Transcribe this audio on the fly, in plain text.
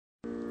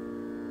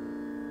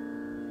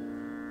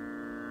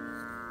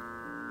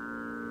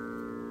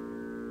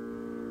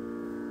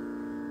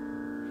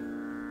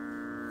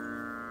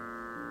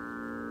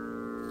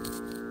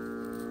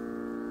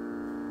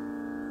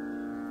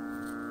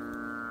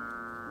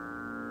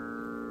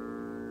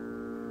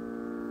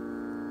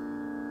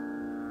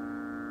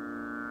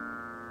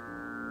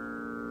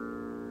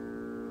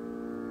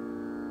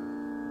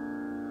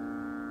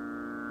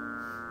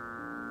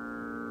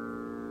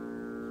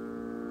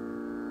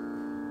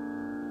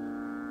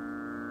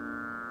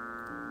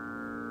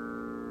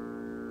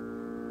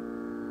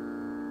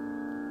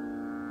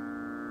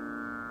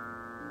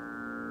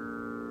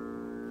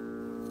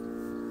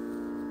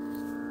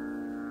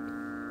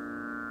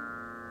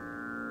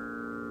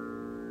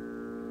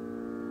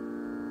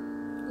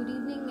Good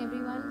evening,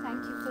 everyone.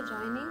 Thank you for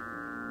joining.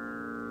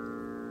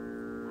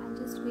 I'll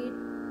just wait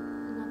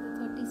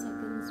another 30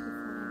 seconds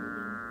before I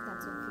begin, if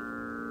that's okay.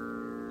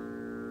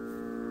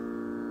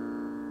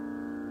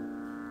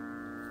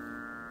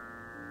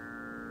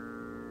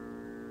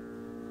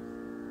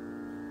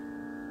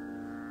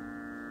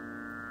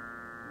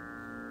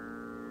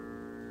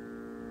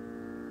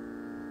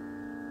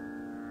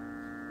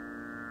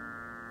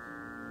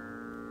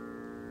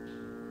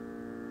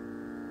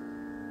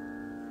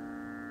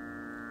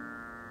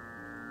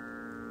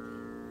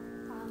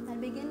 I'll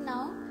begin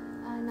now.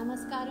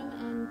 Namaskaram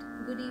and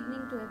good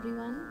evening to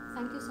everyone.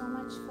 Thank you so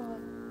much for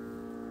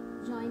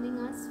joining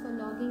us, for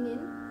logging in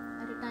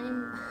at a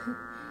time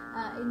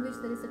in which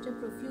there is such a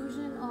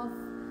profusion of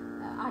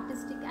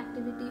artistic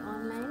activity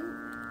online.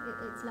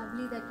 It's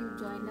lovely that you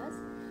joined us.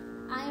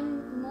 I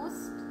am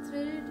most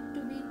thrilled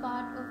to be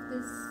part of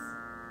this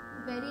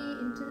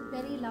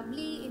very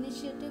lovely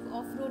initiative,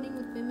 Off-Roading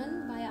with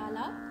Women by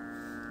Ala,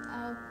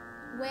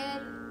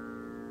 where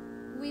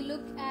we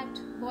look at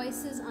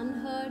voices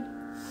unheard,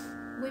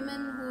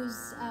 women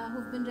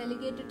who've been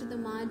relegated to the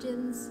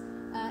margins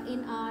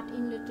in art,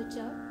 in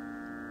literature,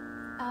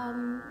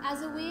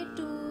 as a way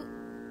to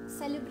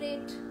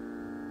celebrate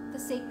the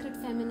sacred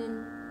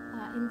feminine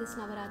in this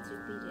Navaratri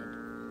period.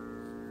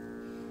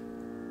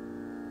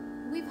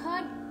 We've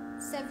heard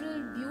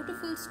several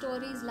beautiful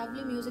stories,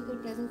 lovely musical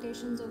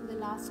presentations over the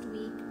last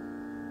week,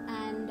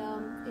 and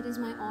it is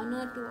my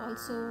honor to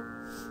also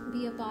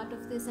be a part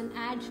of this and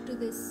add to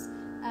this,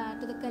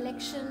 to the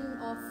collection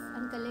of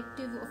and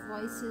collective of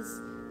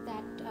voices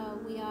that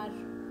we are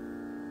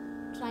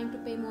trying to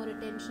pay more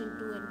attention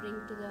to and bring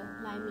to the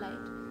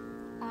limelight.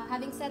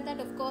 Having said that,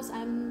 of course,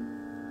 I'm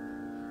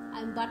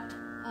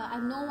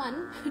no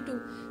one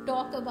to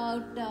talk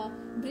about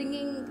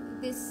bringing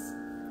this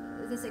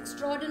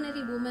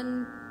extraordinary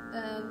woman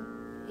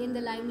in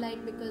the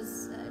limelight,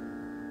 because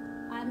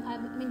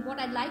what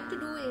I'd like to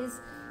do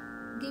is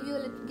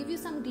give you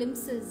some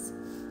glimpses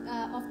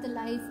of the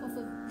life of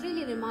a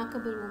really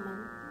remarkable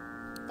woman,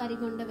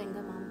 Tarigonda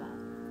Vengamamba.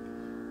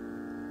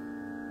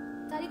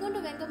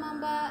 Tarigonda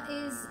Vengamamba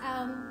is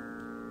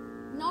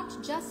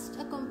not just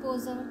a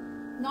composer,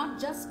 not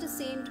just a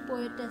saint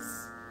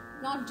poetess,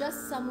 not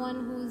just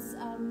someone who's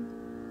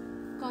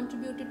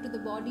contributed to the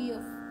body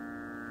of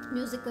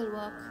musical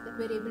work that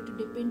we're able to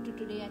dip into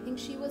today. I think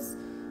she was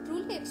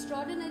truly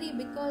extraordinary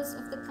because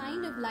of the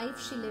kind of life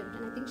she lived,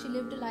 and I think she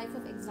lived a life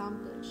of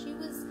example. She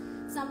was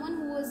someone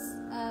who was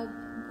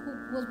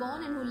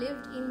born and who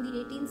lived in the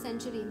 18th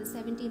century, in the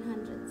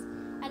 1700s,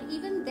 and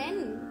even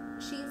then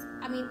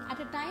at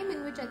a time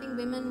in which I think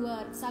women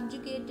were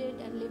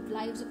subjugated and lived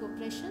lives of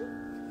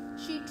oppression,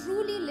 she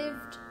truly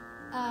lived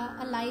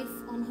a life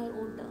on her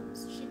own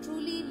terms. She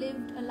truly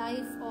lived a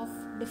life of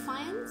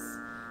defiance,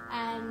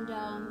 and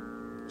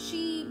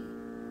she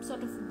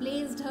sort of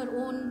blazed her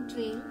own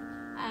trail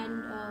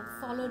and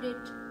followed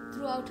it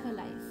throughout her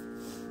life.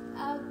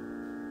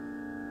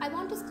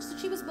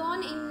 She was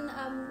born in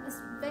a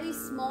very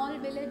small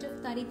village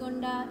of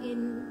Tarikunda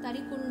in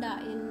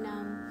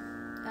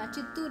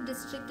Chittoor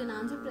district in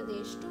Andhra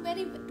Pradesh, to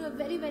a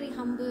very, very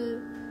humble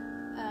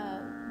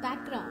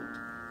background,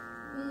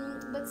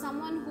 but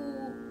someone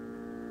who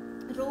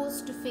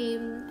rose to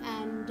fame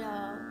and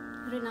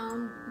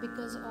renown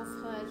because of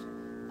her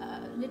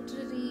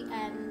literary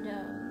and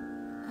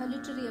her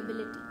literary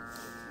ability.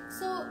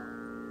 So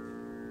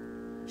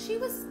she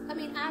was,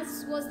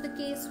 as was the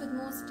case with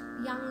most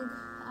young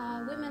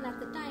women at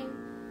the time,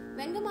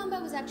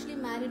 Vengamamba was actually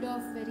married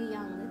off very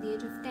young, at the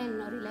age of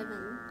 10 or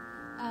 11,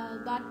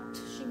 but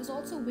she was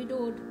also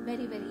widowed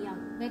very, very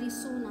young, very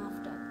soon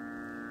after.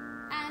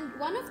 And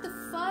one of the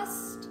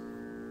first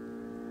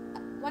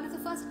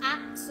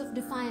acts of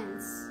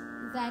defiance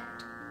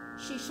that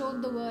she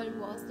showed the world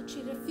was that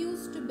she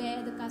refused to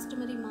bear the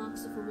customary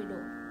marks of a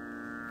widow.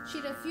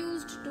 She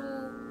refused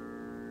to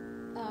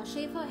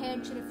shave her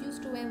head, she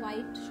refused to wear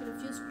white, she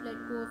refused to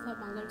let go of her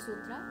Mangal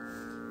Sutra.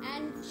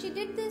 And she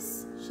did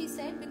this, she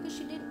said, because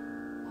she did,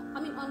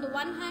 on the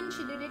one hand,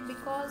 she did it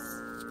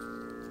because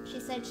she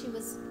said she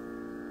was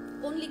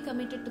only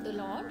committed to the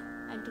Lord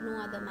and to no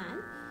other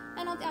man.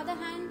 And on the other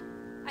hand,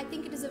 I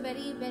think it is a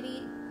very,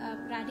 very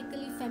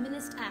radically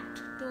feminist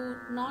act to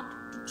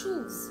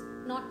choose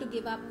not to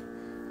give up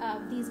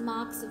these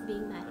marks of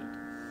being married.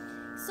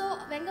 So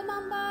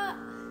Vengamamba,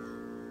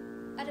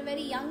 at a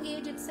very young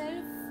age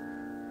itself,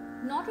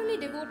 not only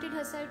devoted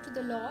herself to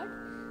the Lord,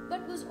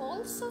 but was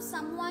also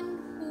someone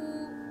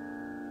who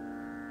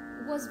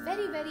was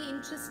very, very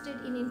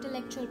interested in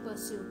intellectual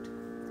pursuit.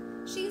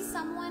 She is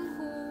someone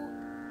who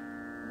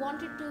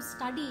wanted to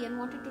study and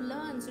wanted to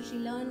learn, so she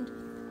learned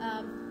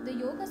the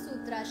Yoga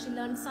Sutra, she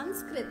learned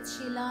Sanskrit,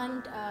 she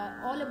learned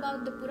all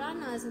about the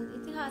Puranas and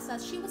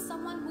Itihasas. She was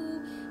someone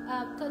who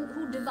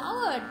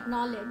devoured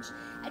knowledge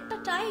at a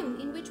time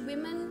in which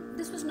women,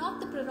 this was not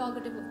the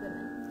prerogative of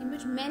women, in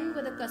which men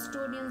were the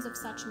custodians of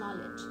such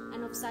knowledge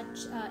and of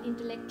such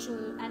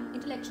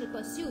intellectual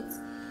pursuits.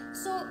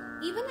 So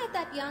even at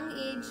that young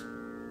age,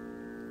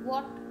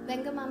 what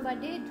Vengamamba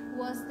did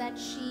was that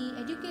she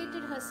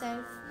educated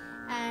herself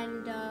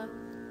And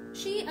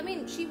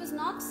she was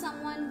not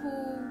someone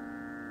who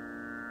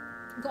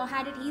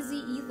had it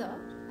easy either.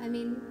 I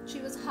mean, she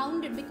was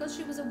hounded because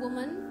she was a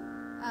woman.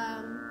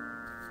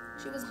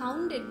 She was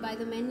hounded by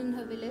the men in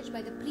her village,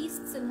 by the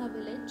priests in her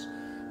village,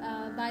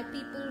 by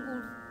people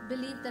who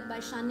believed that by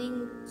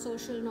shunning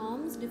social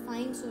norms,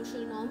 defying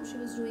social norms, she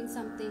was doing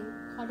something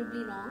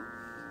horribly wrong.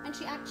 And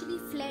she actually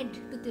fled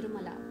to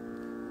Tirumala,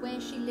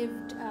 where she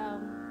lived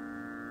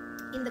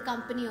in the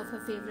company of her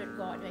favorite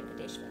god,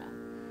 Venkateshwara.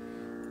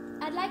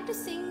 I'd like to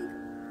sing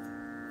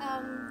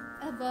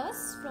a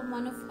verse from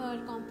one of her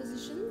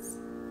compositions,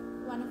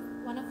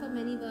 one of her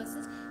many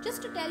verses,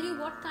 just to tell you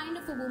what kind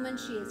of a woman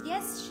she is.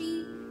 Yes,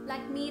 she,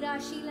 like Meera,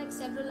 she, like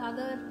several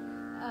other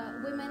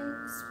women,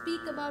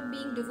 speak about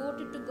being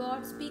devoted to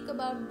God, speak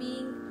about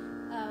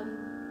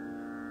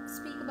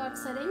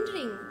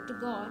surrendering to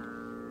God,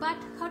 but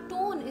her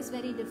tone is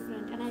very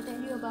different, and I'll tell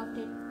you about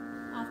it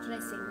after I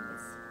sing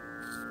this.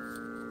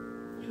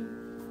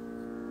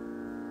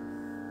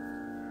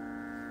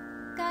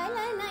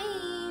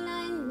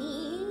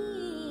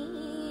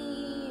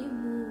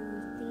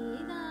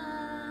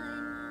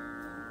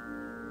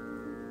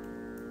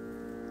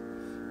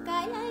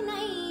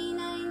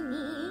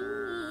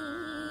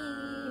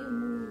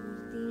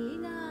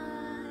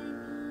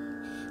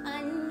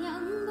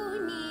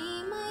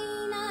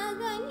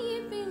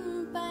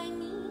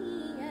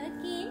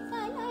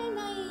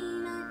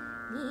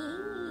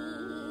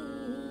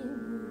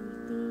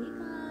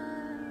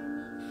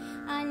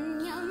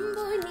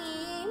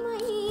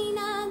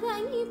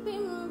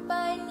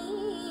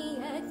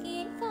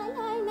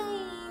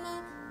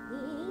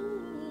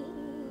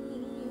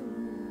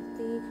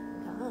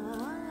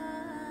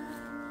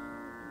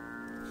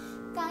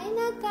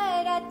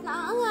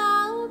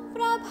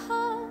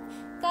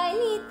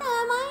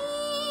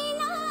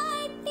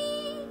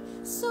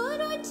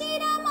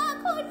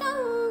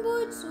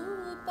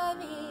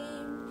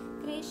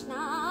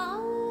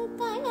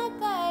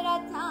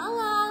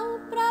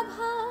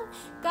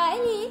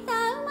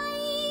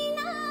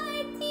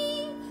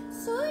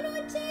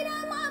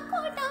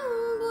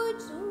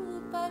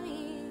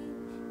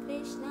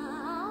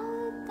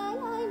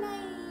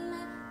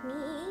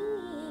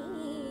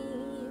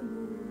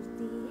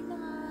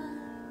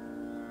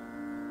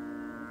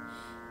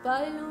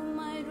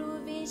 पलुमरु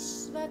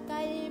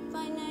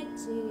विश्वकल्पन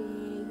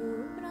चेयु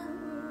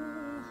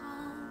Brahma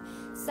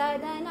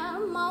सदन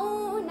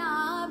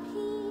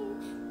मौनाभि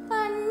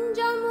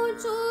पंजमु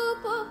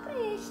चूपु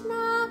कृष्ण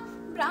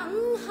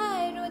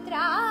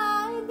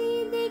ब्रह्मरुद्रादि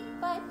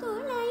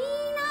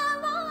दिक्पतुलैन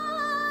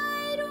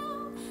वारु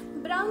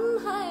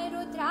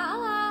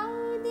ब्रह्मरुद्रादि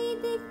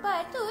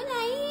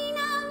दिक्पतुलैन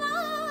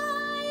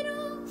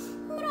वारु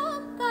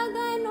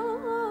मृक्कगनो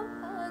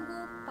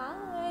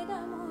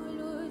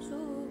भगुपादमुलु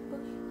चूपु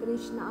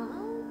Krishna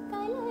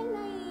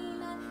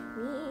कलनैन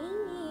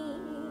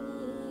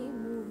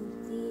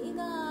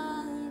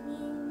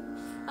मूर्तिगानि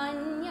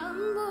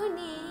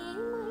अन्यंबुने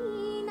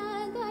man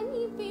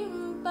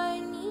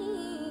गनिपिंपनि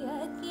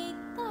अकि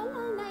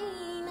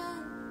कलनैन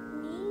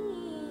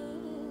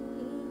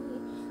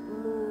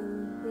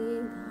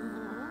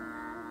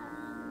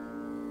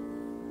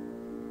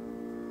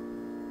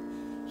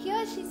मूर्तिगानि.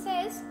 Here she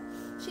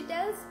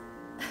tells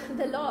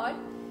the Lord,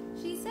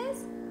 she says,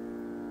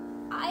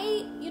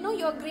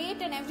 you're great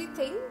and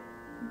everything,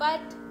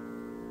 but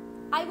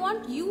I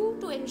want you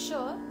to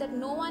ensure that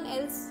no one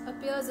else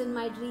appears in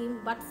my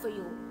dream but for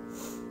you.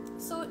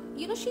 So,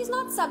 she's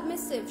not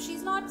submissive.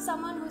 She's not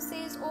someone who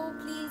says, oh,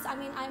 please,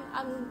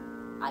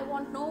 I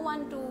want no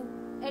one to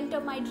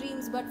enter my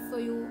dreams but for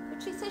you.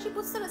 But she says she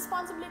puts the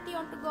responsibility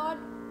onto God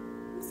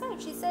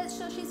himself. She says,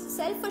 so she's a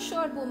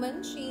self-assured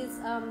woman. She's,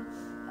 a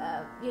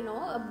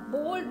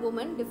bold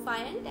woman,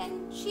 defiant,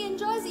 and she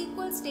enjoys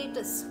equal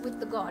status with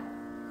the God.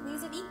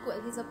 He's an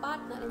equal, he's a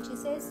partner, and she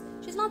says,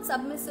 she's not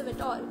submissive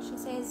at all. She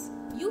says,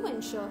 you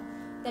ensure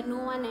that no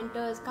one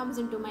comes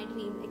into my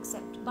dream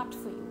except but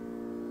for you.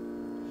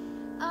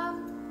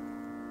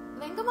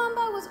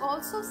 Vengamamba was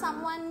also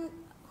someone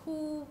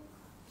who,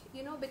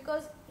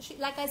 because she,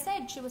 like I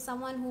said, she was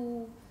someone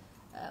who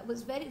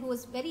was very who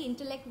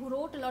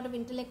wrote a lot of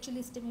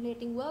intellectually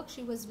stimulating work.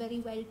 She was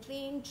very well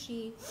trained.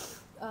 She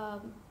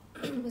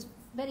was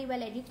very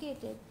well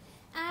educated,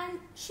 and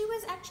she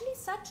was actually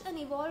such an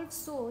evolved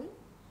soul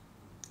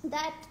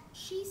that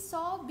she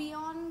saw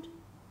beyond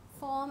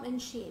form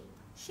and shape.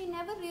 She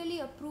never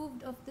really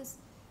approved of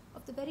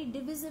the very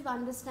divisive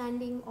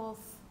understanding of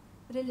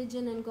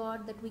religion and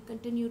God that we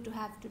continue to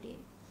have today.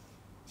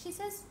 She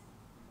says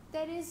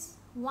there is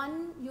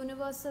one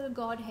universal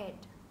Godhead.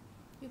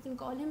 You can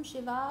call him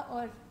Shiva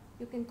or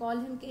you can call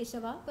him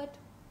Keshava, but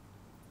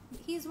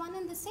he is one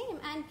and the same.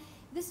 And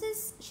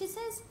she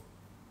says,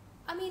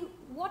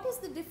 what is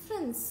the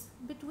difference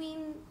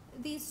between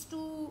these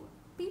two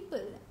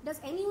people? Does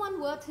anyone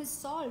worth his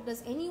salt?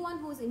 Does anyone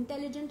who is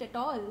intelligent at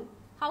all,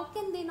 how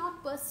can they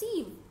not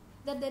perceive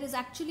that there is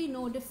actually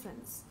no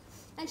difference?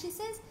 And she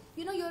says,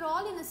 you're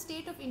all in a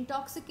state of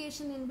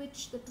intoxication in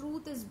which the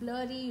truth is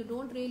blurry, you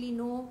don't really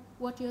know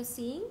what you're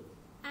seeing,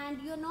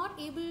 and you're not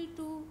able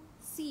to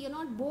see, you're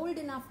not bold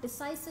enough,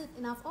 decisive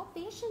enough, or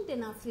patient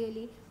enough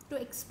really to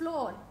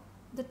explore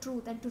the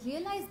truth and to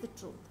realize the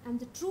truth. And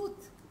the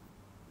truth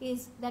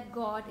is that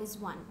God is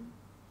one.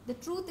 The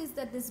truth is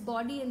that this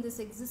body and this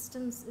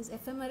existence is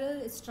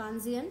ephemeral, is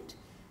transient,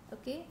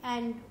 okay,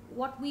 and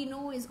what we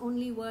know is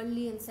only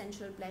worldly and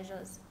sensual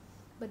pleasures.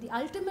 But the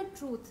ultimate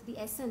truth, the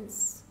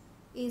essence,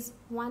 is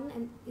one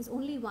and is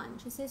only one.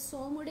 She says,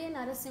 Somude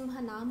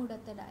Narasimha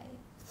Namudatadaye,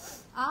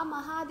 A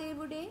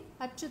Mahadevude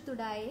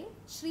Achyutudaye,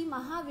 Shri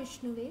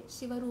Mahavishnuve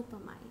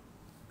Shivarupamaye.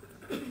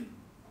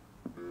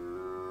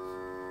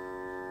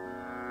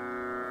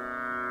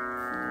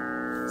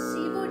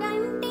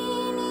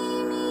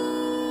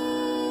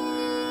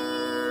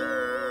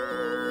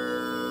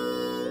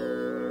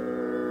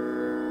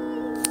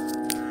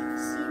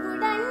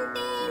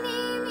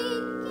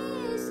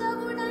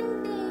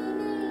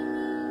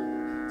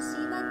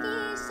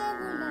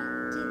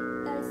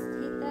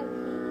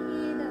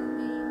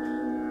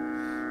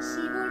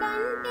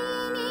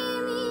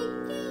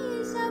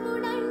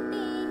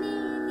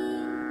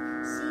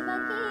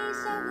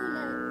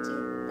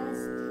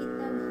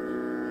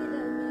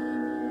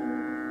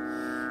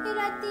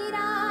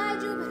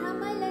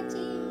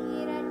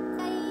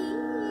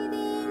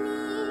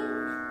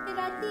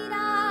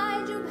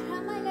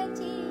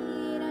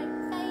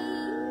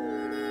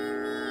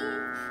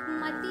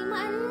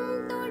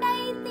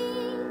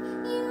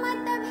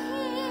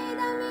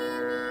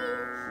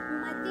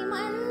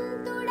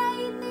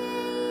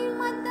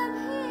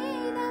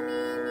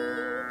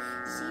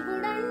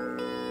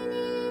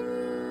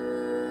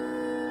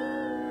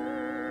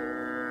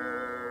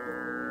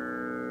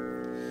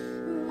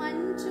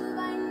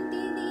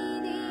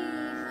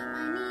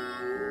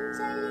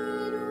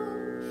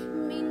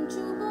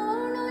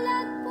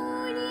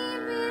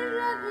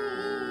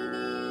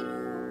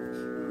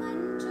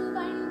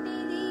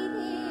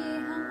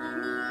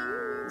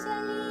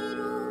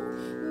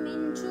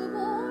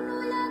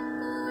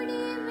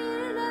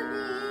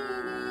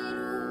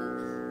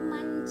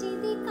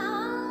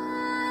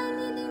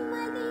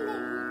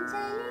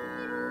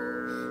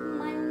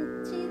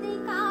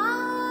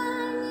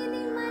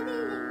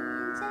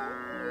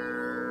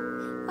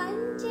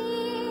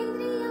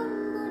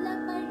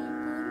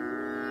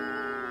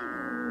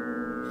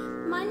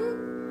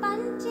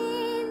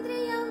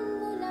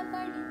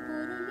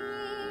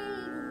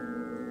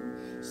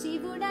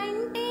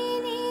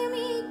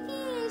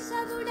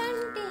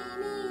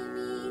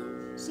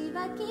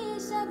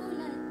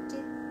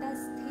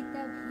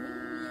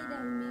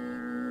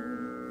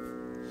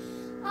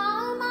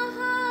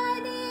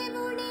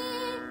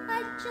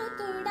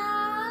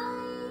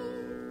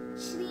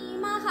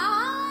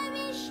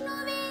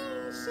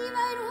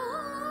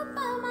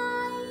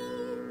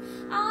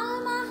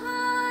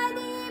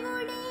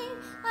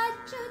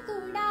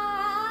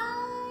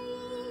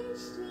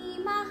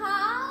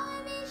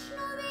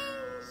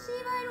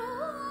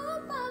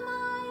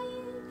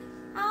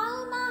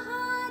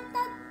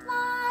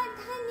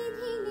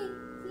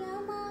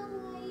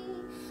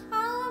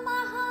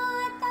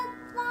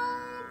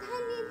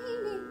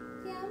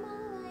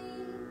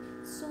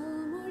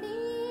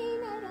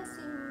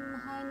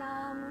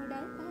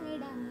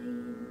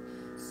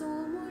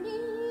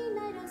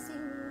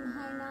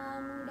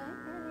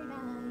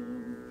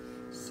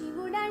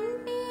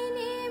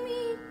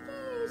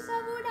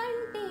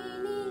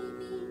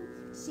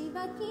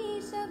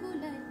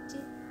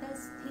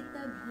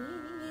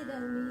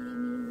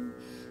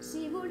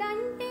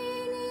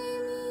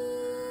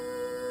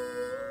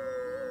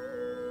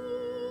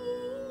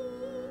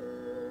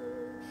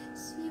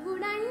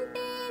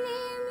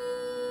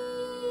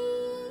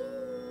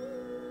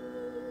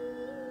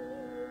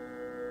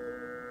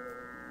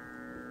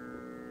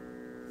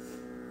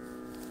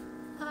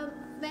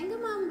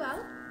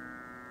 Vengamamba,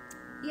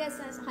 yes,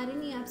 as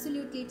Harini,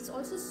 absolutely. It's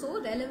also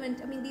so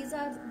relevant. I mean,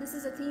 this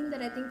is a theme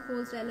that I think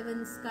holds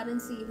relevance,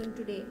 currency even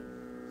today.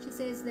 She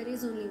says there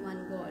is only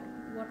one God.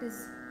 What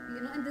is,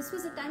 and this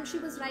was a time she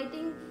was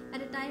writing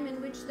at a time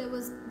in which there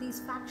was these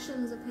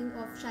factions of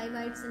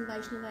Shaivites and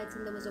Vaishnavites,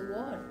 and there was a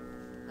war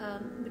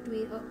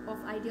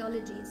of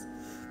ideologies.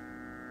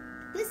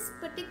 This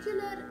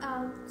particular,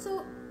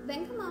 so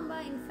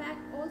Vengamamba in fact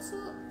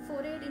also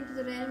forayed into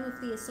the realm of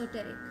the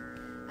esoteric.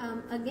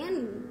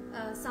 Again,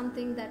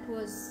 something that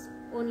was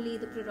only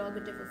the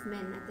prerogative of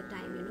men at the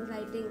time,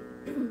 writing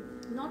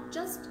not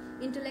just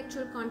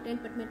intellectual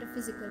content but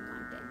metaphysical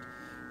content.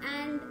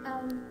 And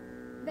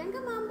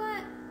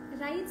Vengamamba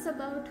writes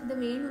about the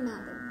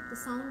Venunadam, the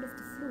sound of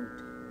the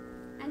flute.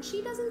 And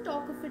she doesn't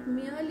talk of it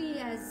merely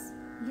as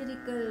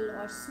lyrical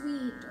or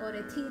sweet or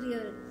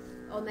ethereal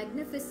or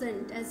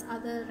magnificent as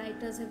other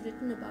writers have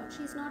written about.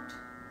 She's not,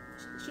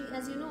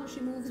 as you know,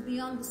 she moves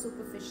beyond the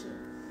superficial,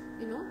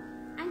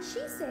 And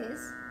she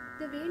says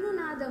the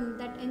Venunadam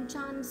that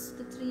enchants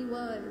the three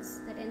worlds,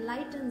 that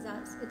enlightens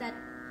us,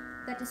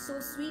 that is so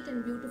sweet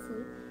and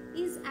beautiful,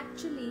 is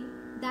actually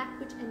that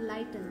which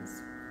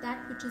enlightens,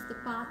 that which is the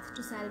path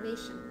to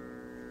salvation.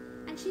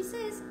 And she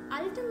says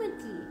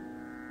ultimately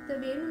the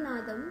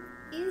Venunadam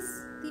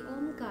is the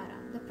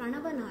Omkara, the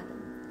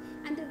Pranavanadam.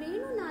 And the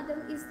Venunadam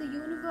Venunadam is the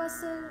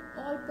universal,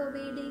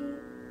 all-pervading,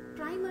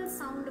 primal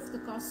sound of the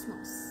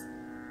cosmos.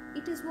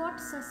 It is what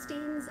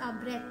sustains our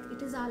breath.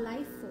 It is our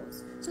life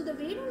force. So the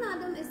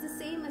Venunadam is the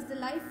same as the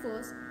life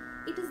force.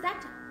 It is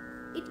that,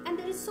 and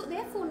there is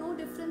therefore no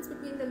difference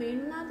between the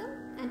Venunadam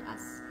and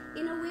us.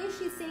 In a way,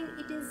 she's saying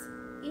it is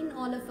in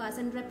all of us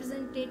and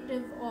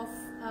representative of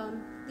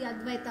the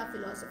Advaita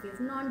philosophy of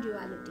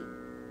non-duality,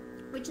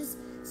 which is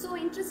so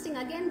interesting.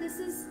 Again, this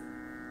is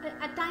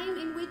a time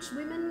in which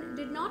women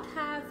did not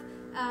have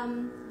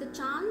the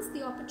chance,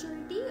 the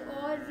opportunity,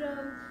 or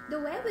the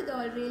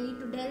wherewithal really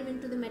to delve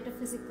into the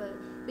metaphysical,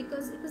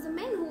 because it was the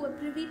men who were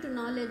privy to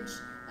knowledge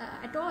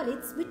at all,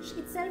 which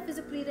itself is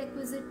a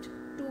prerequisite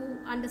to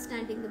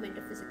understanding the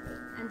metaphysical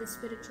and the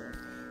spiritual.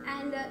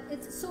 And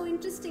it's so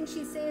interesting,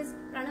 she says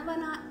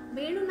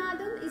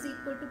Venunadam is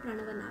equal to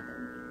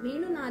Pranavanadam.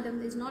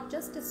 Venunadam is not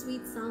just a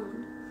sweet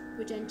sound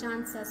which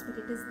enchants us, but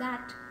it is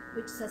that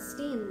which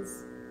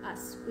sustains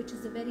us, which is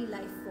the very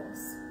life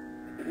force.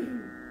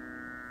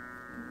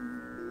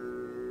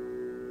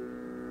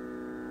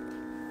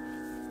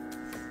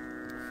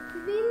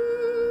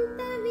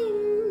 Vinta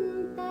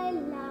vinta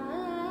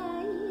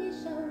lai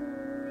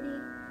shauri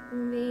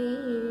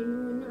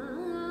Venunadamu.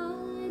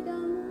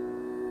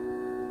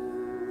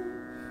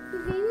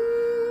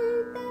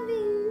 Vinta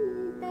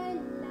vinta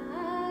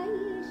lai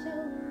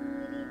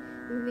shauri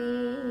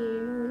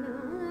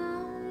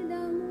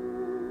Venunadamu.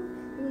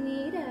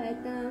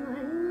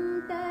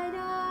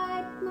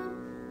 Niratamantaratma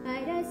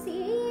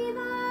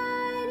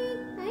arasevari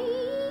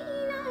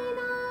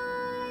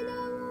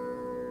ainanadamu.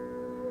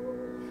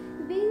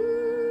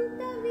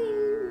 Vinta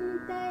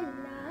vinta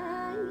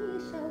lai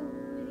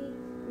shauri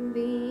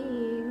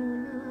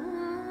Venunadamu.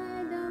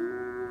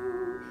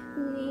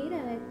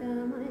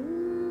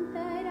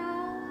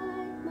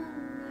 Niratamantaratma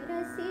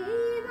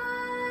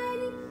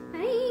arasevari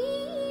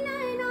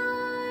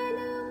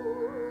ainanadamu.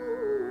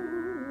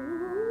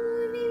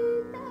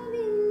 Vinta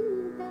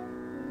vinta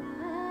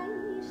lai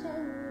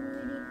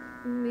shauri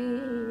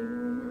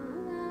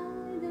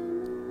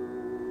Venunadamu.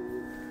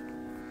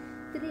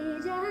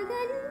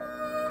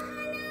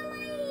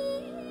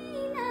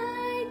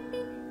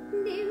 Trijaganmohanamainati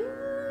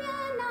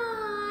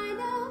divyanadamu.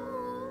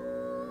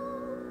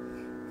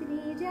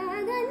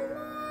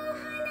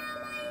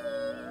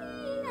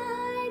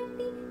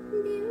 Trijaganmohanamainati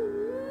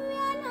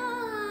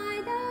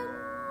divyanadamu.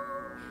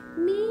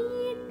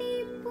 Meeti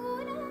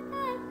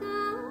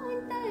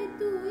purakakanta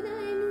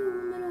tudanu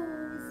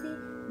mrose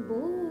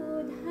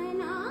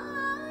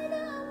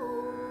bodhanadamu.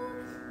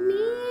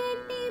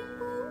 Meeti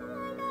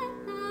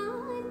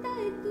purakakanta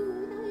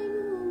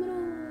tudanu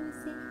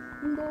mrose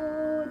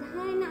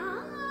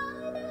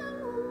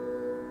bodhanadamu.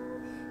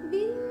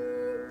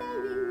 Vinta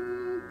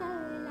vinta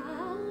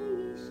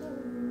lai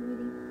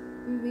shauri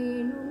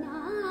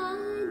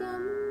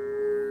Venunadamu.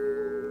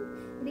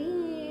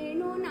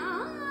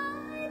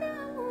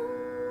 Venunadamu.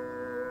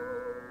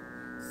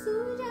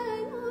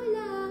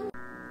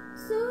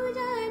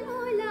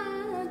 Sujanula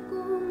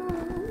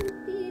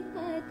kumukti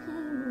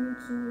pathamu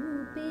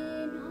చూపే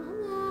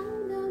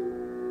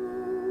నాదము.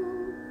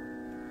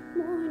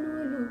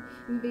 మోనులు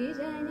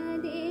విజన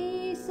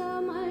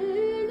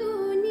దేశమల్లు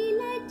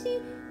నిలచి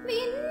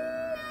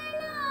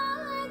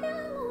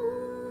విన్ననాదము.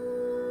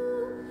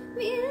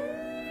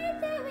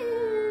 విల్త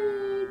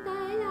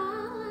విల్తలాయి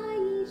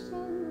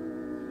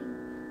శౌరి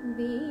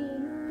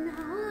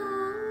వేణునాదము.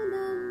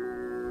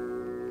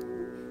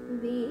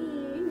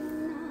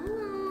 వేణునాదము.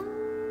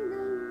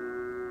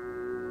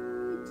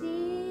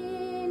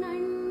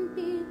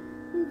 చేనంటి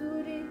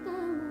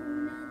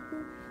దురితమునకు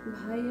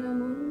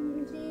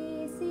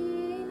భయముంజేసే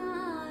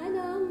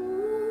నాదము.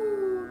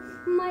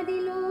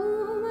 మదిలో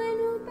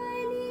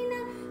మనుపడిన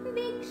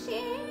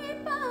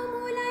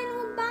విక్షేపములను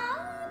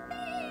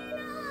బాపే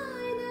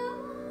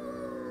నాదము.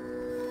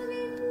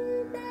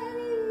 వింత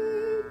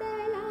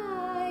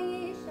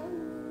వింతలాయే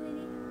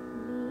శౌరి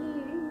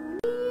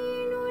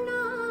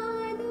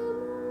వేణునాదము.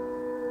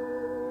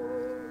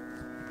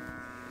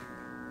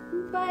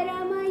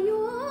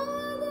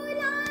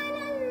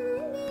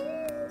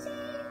 పరమయోగులానందించే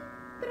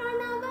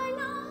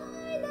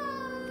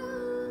ప్రణవనాదము.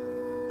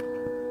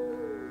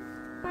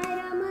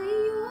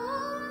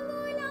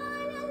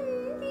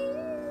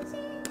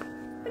 పరమయోగులానందించే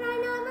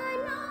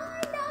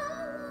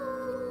ప్రణవనాదము.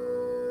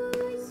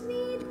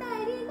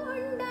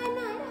 శ్రీతరిగొండ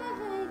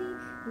నరహరి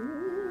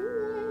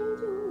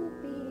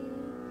చూపే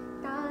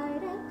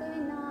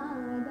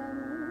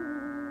తారకనాదము.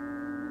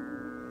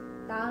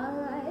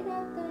 తారకనాదము.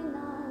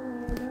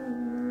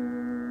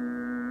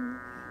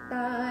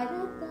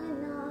 తారకనాదము.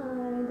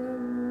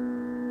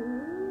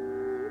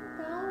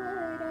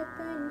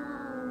 తారకనాదము.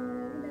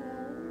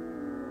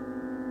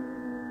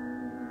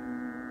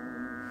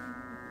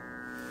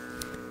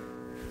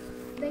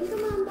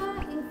 Vengamamba,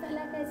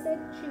 like I said,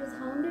 she was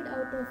hounded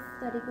out of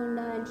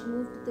Tarikonda and she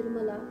moved to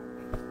Tirumala.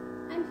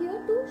 And here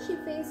too she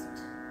faced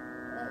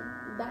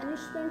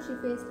banishment, she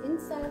faced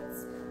insults,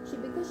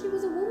 because she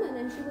was a woman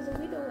and she was a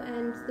widow,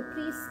 and the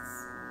priests,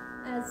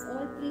 as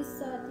all priests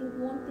I think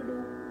want to do,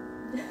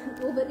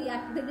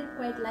 overreact. They didn't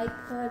quite like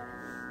her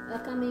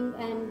coming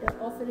and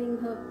offering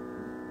her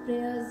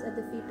prayers at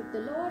the feet of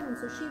the Lord. And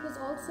so she was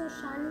also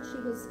shunned.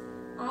 She was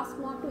asked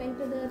not to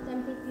enter the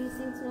temple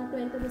precincts, not to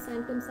enter the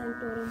sanctum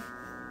sanctorum.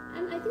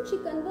 And I think she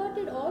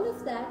converted all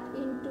of that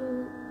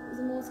into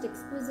the most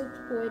exquisite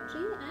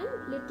poetry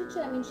and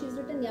literature. I mean, she's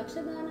written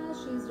yakshagana,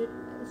 she's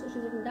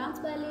written dance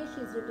ballet,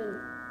 she's written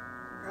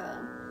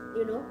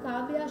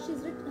kavya. She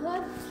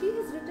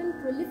has written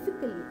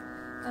prolifically.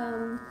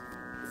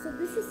 So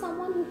this is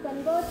someone who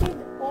converted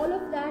all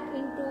of that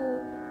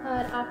into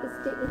her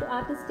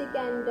artistic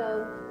and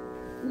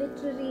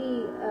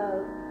literary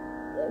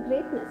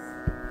greatness.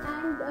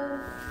 And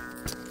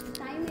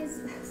time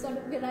is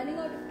we're running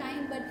out of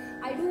time, but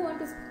I do want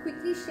to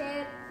quickly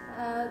share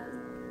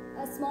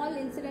a small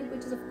incident,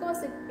 which is, of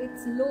course,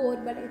 it's lore,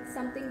 but it's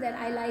something that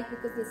I like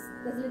because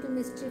there's a little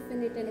mischief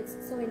in it and it's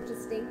so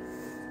interesting.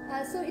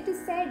 So it is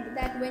said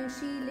that when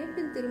she lived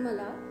in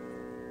Tirumala,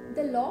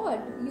 the Lord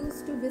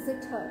used to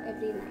visit her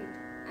every night,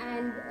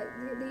 and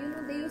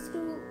they used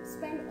to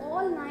spend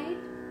all night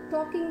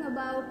talking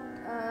about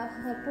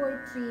her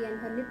poetry and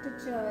her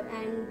literature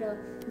and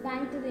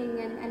bantering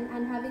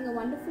and having a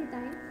wonderful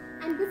time.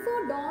 And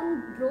before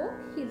dawn broke,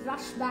 he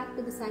rushed back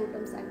to the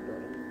sanctum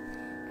sanctorum.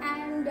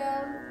 And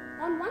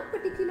on one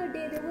particular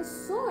day, they were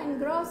so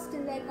engrossed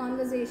in their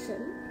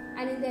conversation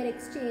and in their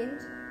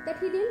exchange that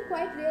he didn't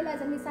quite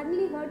realize, and he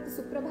suddenly heard the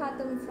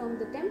Suprabhatam from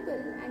the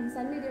temple, and he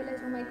suddenly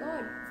realized, oh my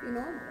God,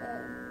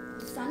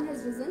 the sun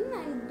has risen,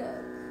 and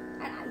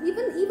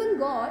even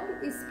God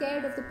is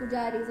scared of the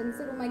pujaris, and he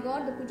said, oh my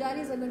God, the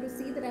pujaris are going to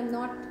see that I'm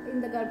not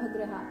in the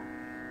Garbhagriha.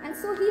 And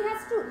so he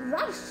has to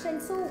rush,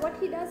 and so what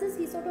he does is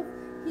he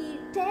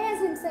tears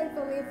himself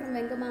away from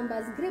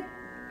Vengamamba's grip,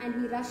 and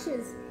he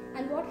rushes,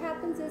 and what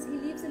happens is he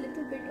leaves a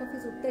little bit of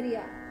his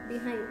uttariya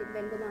behind in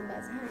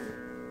Vengamamba's hand.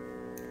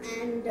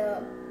 And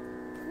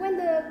when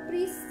the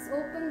priests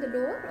open the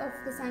door of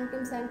the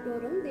sanctum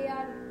sanctorum, they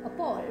are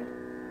appalled.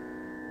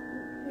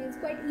 I mean, it's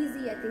quite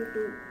easy, I think,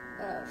 to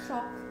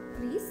shock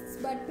priests,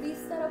 but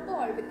priests are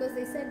appalled because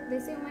they say,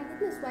 oh my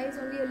goodness, why is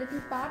only a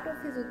little part of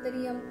his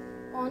uttariyam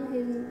on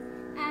him?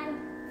 And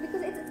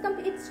because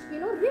it's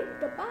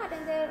ripped apart,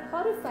 and they're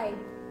horrified.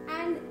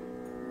 And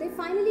they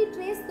finally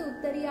trace the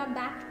uttariya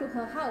back to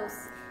her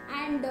house,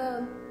 and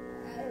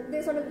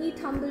they sort of eat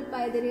humble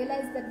pie. They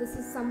realize that this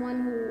is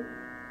someone who,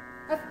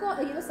 of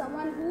course,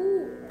 someone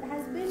who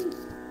has been,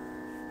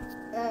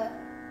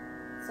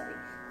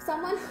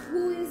 someone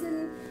who is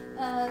in,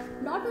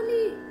 not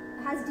only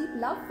has deep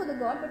love for the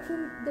God, but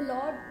whom the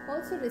Lord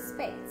also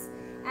respects.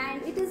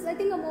 And it is, I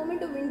think, a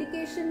moment of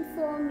vindication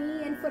for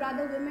me and for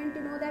other women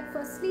to know that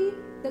firstly,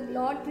 the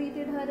Lord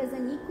treated her as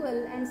an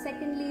equal, and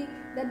secondly,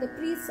 that the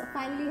priests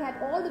finally had,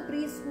 all the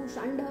priests who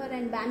shunned her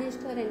and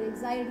banished her and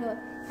exiled her,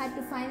 had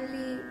to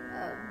finally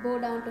bow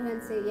down to her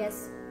and say,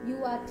 yes,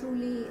 you are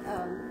truly,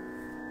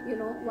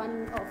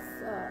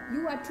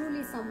 you are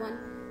truly someone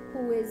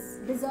who is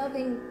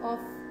deserving of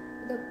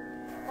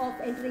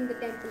entering the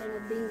temple and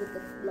of being with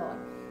the Lord.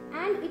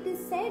 And it is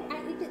said,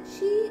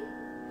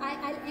 and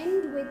I'll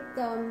end with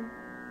the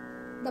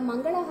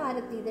Mangala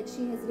Harati that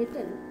she has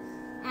written.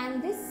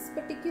 And this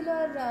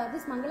particular,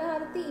 this Mangala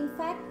Harati, in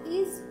fact,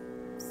 is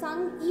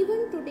sung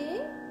even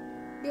today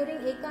during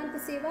Ekanta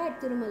Seva at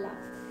Tirumala.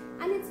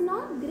 And it's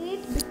not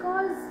great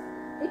because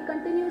it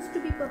continues to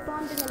be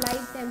performed in a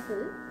live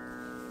temple,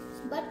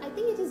 but I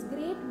think it is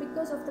great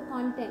because of the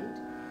content.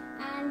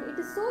 And it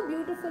is so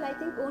beautiful. I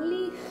think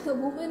only a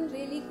woman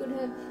really could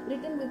have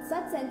written with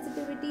such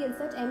sensitivity and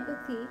such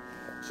empathy.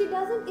 She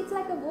doesn't, it's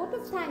like a vote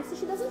of thanks. So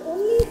she doesn't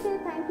only say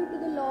thank you to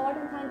the Lord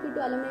and thank you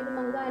to Alameda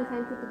Manga and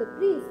thank you to the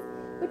priest,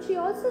 but she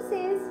also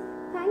says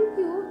thank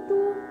you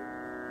to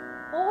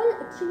all,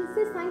 she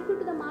says thank you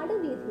to the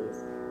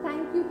Madavidhis,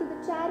 thank you to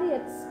the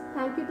chariots,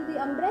 thank you to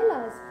the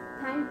umbrellas,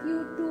 thank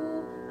you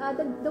to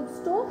the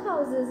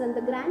storehouses and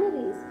the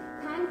granaries,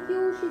 thank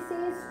you, she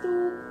says,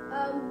 to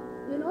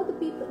the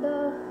people,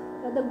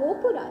 the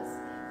gopuras,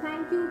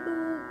 thank you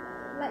to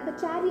like the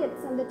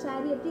chariots and the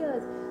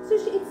charioteers. So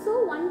it's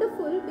so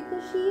wonderful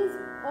because she is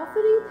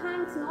offering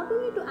thanks not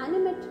only to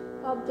animate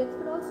objects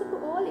but also to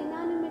all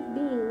inanimate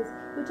beings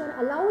which are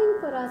allowing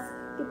for us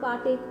to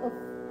partake of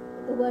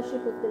the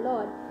worship of the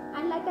Lord.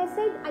 And like I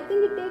said, I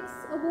think it takes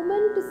a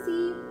woman to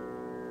see,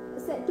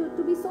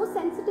 to be so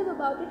sensitive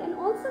about it, and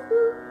also to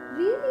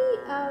really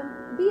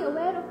be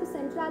aware of the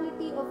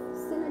centrality of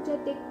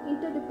synergetic,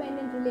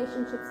 interdependent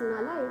relationships in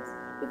our lives.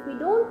 If we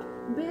don't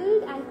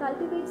build and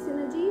cultivate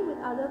synergy with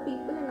other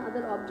people and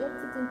other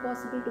objects, it's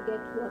impossible to get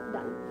work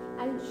done.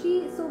 And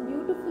she so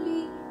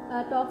beautifully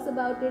talks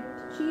about it.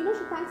 She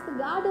thanks the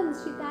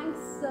gardens, she thanks,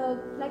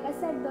 like I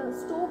said, the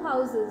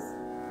storehouses,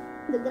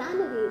 the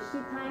granaries, she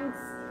thanks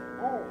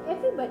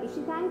everybody.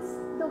 She thanks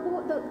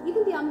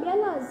even the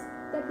umbrellas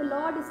that the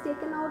Lord is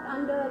taken out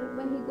under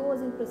when he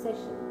goes in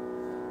procession.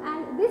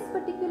 And this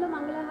particular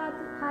Mangala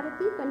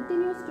Harati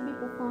continues to be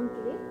performed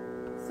today.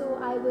 So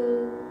I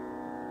will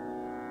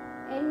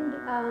end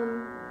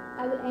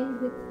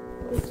with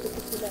this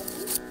particular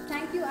thing.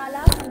 Thank you,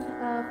 Allah,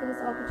 for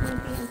this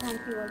opportunity, and thank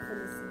you all for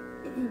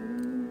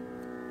listening.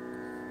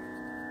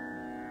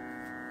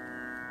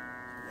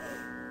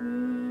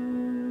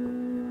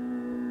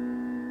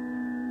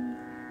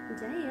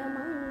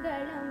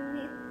 जयमङ्गलं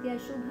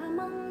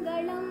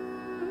नित्यशुभमङ्गलं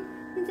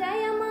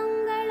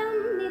जयमङ्गलं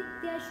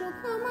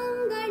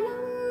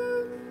नित्यशुभमङ्गलम्.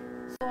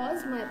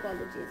 Pause, my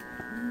apologies.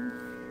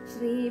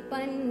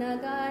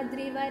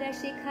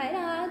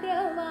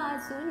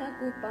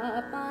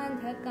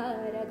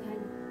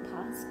 श्रीपन्नगाद्रिवरशिखराग्रवासुनकुपापान्धकारघन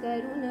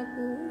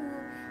भास्करुनकु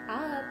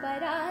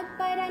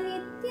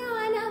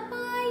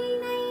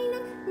आपरात्परनित्यानपायिनैन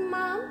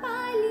मां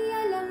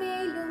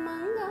पालियलमेलु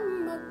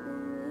मंगम्मकु.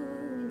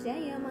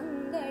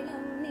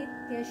 जयमङ्गलं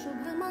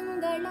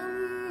नित्यशुभमङ्गलं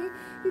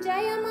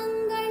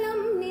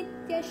जयमङ्गलं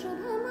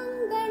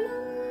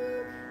नित्यशुभमङ्गलम्.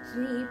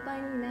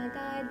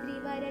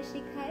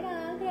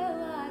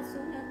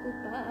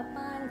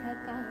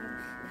 श्रीपन्नगाद्रिवरशिखराग्रवासुनकुपापान्धकार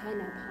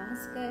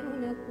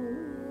घनभास्करुनकु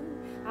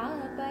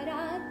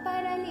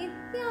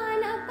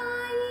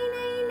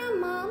आपरात्परनित्यानपायिनैन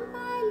मां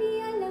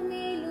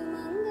पालियलमेलु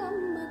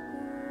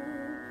मंगम्मकु.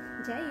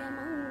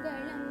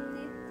 जयमङ्गलं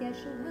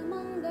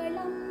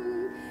नित्यशुभमङ्गलं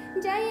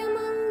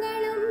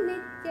जयमङ्गलं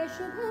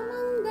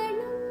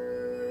नित्यशुभमङ्गलम्.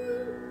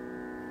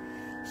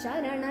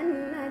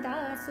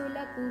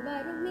 శరణన్నదాసులకు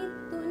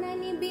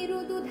వరుమిత్తునని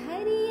బిరుదు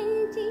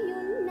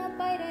ధరించియున్న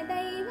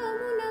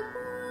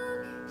పరదైవమునకు.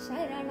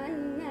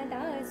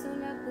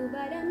 శరణన్నదాసులకు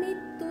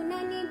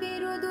వరమిత్తునని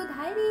బిరుదు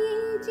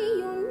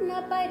ధరించియున్న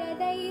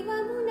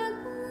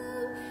పరదైవమునకు.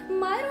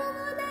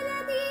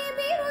 మరువదలది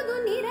బిరుదు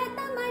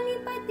నిరతమని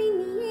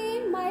పతినియే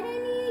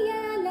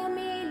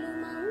మరణీయాలమేలు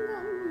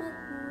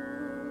మంగమ్మకు.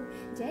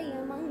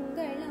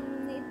 జయమంగళం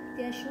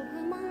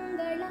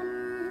నిత్యశుభమంగళం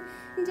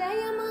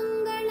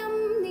जयमङ्गलं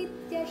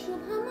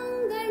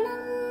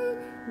नित्यशुभमङ्गलं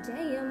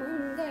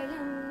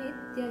जयमङ्गलं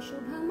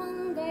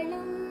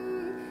नित्यशुभमङ्गलं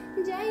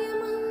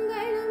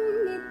जयमङ्गलं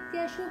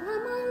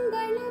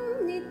नित्यशुभमङ्गलं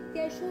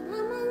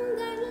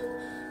नित्यशुभमङ्गलं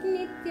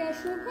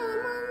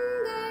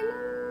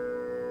नित्यशुभमङ्गलम्.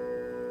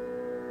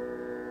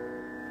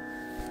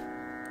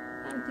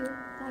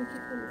 Thank you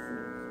for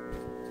listening.